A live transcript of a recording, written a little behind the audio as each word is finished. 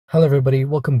Hello everybody,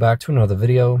 welcome back to another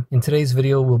video. In today's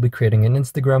video, we'll be creating an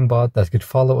Instagram bot that could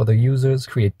follow other users,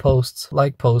 create posts,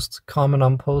 like posts, comment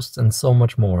on posts, and so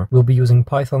much more. We'll be using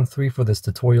Python 3 for this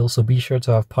tutorial, so be sure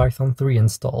to have Python 3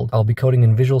 installed. I'll be coding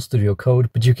in Visual Studio Code,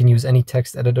 but you can use any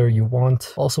text editor you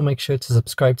want. Also make sure to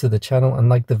subscribe to the channel and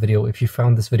like the video if you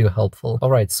found this video helpful.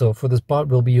 Alright, so for this bot,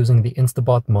 we'll be using the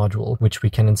instabot module, which we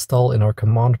can install in our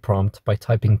command prompt by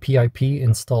typing pip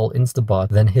install instabot,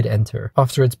 then hit enter.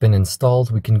 After it's been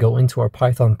installed, we can go into our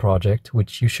Python project,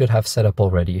 which you should have set up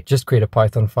already. Just create a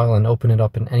Python file and open it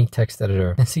up in any text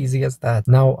editor. As easy as that.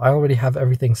 Now, I already have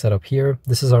everything set up here.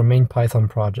 This is our main Python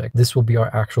project. This will be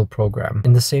our actual program.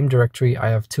 In the same directory, I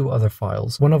have two other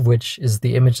files, one of which is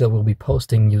the image that we'll be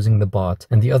posting using the bot,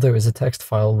 and the other is a text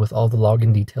file with all the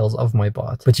login details of my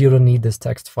bot. But you don't need this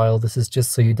text file. This is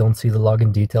just so you don't see the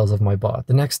login details of my bot.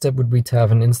 The next step would be to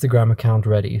have an Instagram account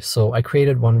ready. So I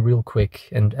created one real quick,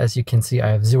 and as you can see, I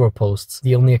have 0 posts.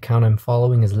 The only account I'm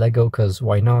following is Lego, cause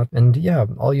why not? And yeah,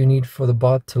 all you need for the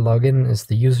bot to log in is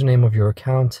the username of your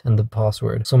account and the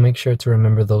password. So make sure to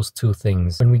remember those two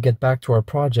things. When we get back to our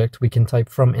project, we can type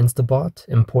from instabot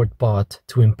import bot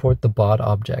to import the bot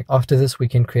object. After this, we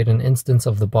can create an instance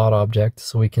of the bot object.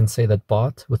 So we can say that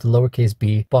bot with a lowercase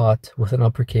b, bot with an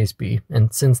uppercase b.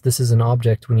 And since this is an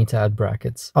object, we need to add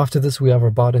brackets. After this, we have our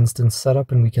bot instance set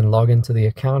up and we can log into the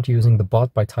account using the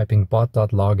bot by typing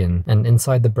bot.login. And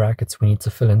inside the brackets, we need to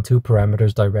fill in two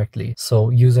parameters directly.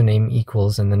 So username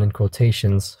equals, and then in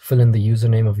quotations, fill in the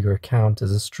username of your account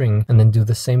as a string, and then do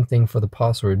the same thing for the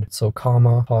password. So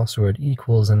comma, password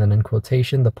equals, and then in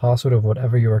quotation, the password of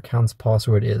whatever your account's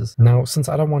password is. Now, since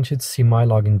I don't want you to see my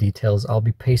login details, I'll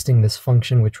be pasting this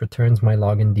function which returns my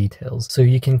login details. So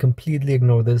you can completely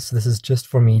ignore this. This is just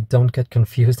for me. Don't get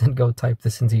confused and go type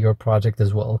this into your project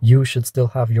as well. You should still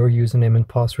have your username and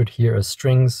password here as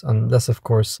strings, unless of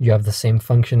course you have the same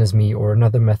function as me or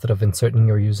another method of inserting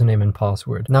your username and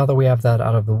password. Now that we have that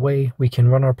out of the way, we can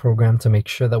run our program to make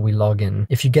sure that we log in.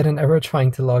 If you get an error trying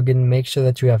to log in, make sure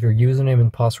that you have your username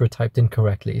and password typed in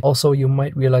correctly. Also, you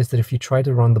might realize that if you try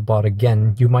to run the bot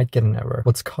again, you might get an error.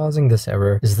 What's causing this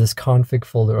error is this config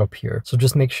folder up here. So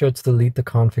just make sure to delete the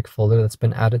config folder that's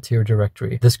been added to your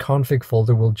directory. This config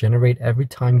folder will generate every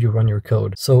time you run your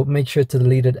code. So make sure to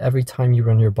delete it every time you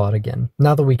run your bot again.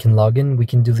 Now that we can log in, we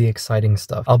can do the exciting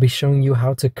stuff. I'll be showing you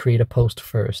how to create a post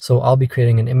first. So I'll be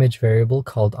creating an image variable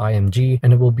called img,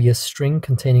 and it will be a string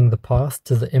containing the path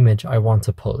to the image I want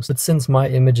to post. But since my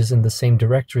image is in the same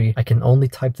directory, I can only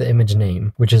type the image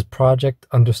name, which is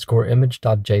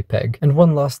project_image.jpg. And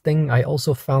one last thing, I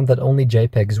also found that only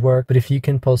JPEGs work, but if you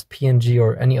can post PNG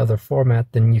or any other format,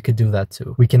 then you could do that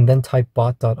too. We can then type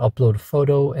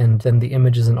bot.uploadPhoto, and then the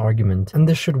image is an argument. And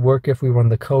this should work if we run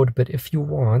the code, but if you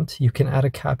want, you can add a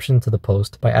caption to the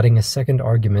post by adding a second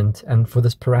argument, and for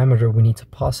this parameter, we need to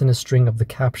pass in a string of the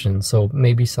caption, so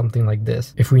maybe something like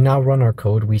this. If we now run our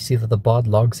code, we see that the bot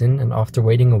logs in, and after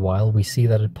waiting a while, we see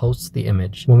that it posts the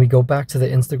image. When we go back to the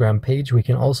Instagram page, we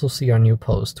can also see our new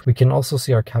post. We can also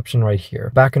see our caption right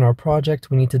here. Back in our project,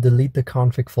 we need to delete the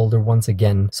config folder once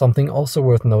again. Something also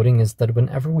worth noting is that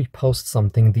whenever we post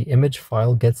something, the image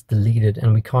file gets deleted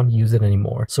and we can't use it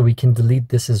anymore. So we can delete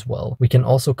this as well. We can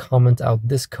also comment out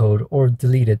this code or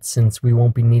delete it since we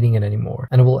won't be needing it anymore.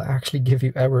 And it will actually give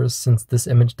you errors since this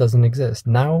image doesn't exist.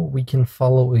 Now we can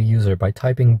follow a user by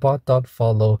typing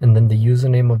bot.follow, and then the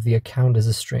username of the account is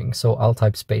a string. So I'll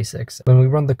type SpaceX. When we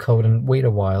run the code and wait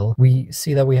a while, we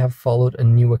see that we have followed a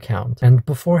new account. And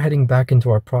before heading back into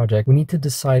our project, we need to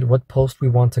decide what post we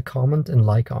want to comment and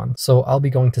like on. So I'll be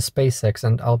going to SpaceX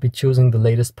and I'll be choosing the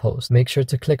latest post. Make sure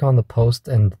to click on the post,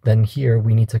 and then here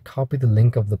we need to copy the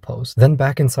link of the post. Then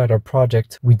back inside our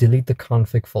project, we delete the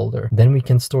config folder. Then we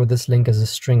can store this link as a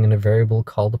string in a variable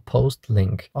called post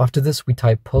link. After this, we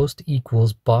type post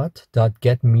equals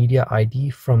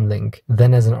bot.getMediaID from link.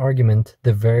 Then as an argument,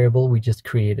 the variable we just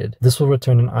created. This will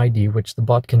return an ID which the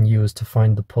bot can use to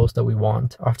find the post that we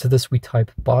want. After this, we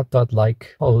type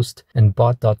bot.like post and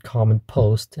bot.comment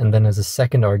post, and then as a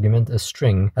second argument, a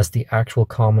string as the actual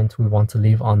comment we want to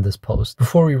leave on this post.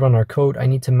 Before we run our code, I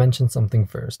need to mention something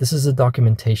first. This is a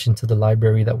documentation to the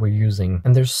library that we're using,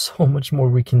 and there's so much more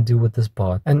we can do with this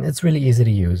bot, and it's really easy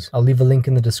to use. I'll leave a link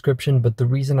in the description, but the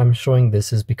reason I'm showing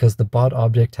this is because the bot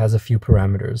object has a few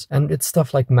parameters, and it's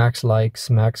stuff like max likes,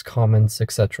 max comments,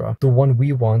 etc. The one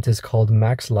we want is called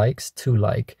max likes to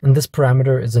like, and this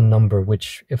parameter is a number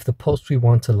which, if the post we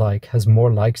want to like has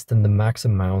more likes than the max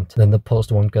amount, then the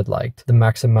post won't get liked. The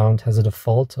max amount has a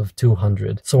default of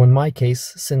 200. So in my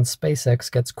case, since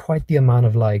SpaceX gets quite the amount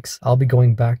of likes, I'll be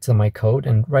going back to my code,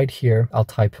 and right here I'll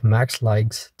type max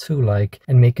likes to like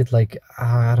and make it like,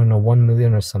 I don't know, 1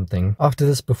 million or something. After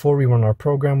this, before before we run our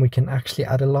program, we can actually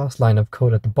add a last line of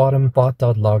code at the bottom,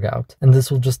 bot.logout, and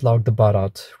this will just log the bot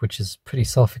out, which is pretty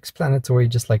self-explanatory,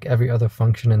 just like every other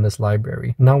function in this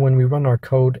library. Now when we run our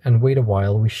code and wait a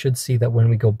while, we should see that when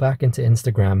we go back into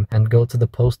Instagram and go to the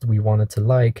post we wanted to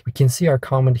like, we can see our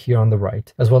comment here on the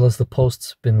right, as well as the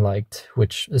post's been liked,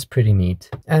 which is pretty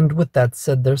neat. And with that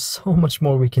said, there's so much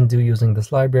more we can do using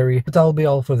this library, but that'll be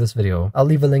all for this video. I'll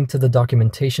leave a link to the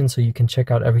documentation so you can check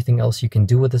out everything else you can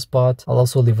do with this bot. I'll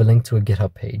also leave a link to a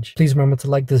GitHub page. Please remember to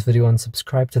like this video and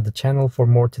subscribe to the channel for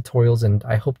more tutorials, and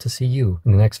I hope to see you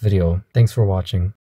in the next video. Thanks for watching.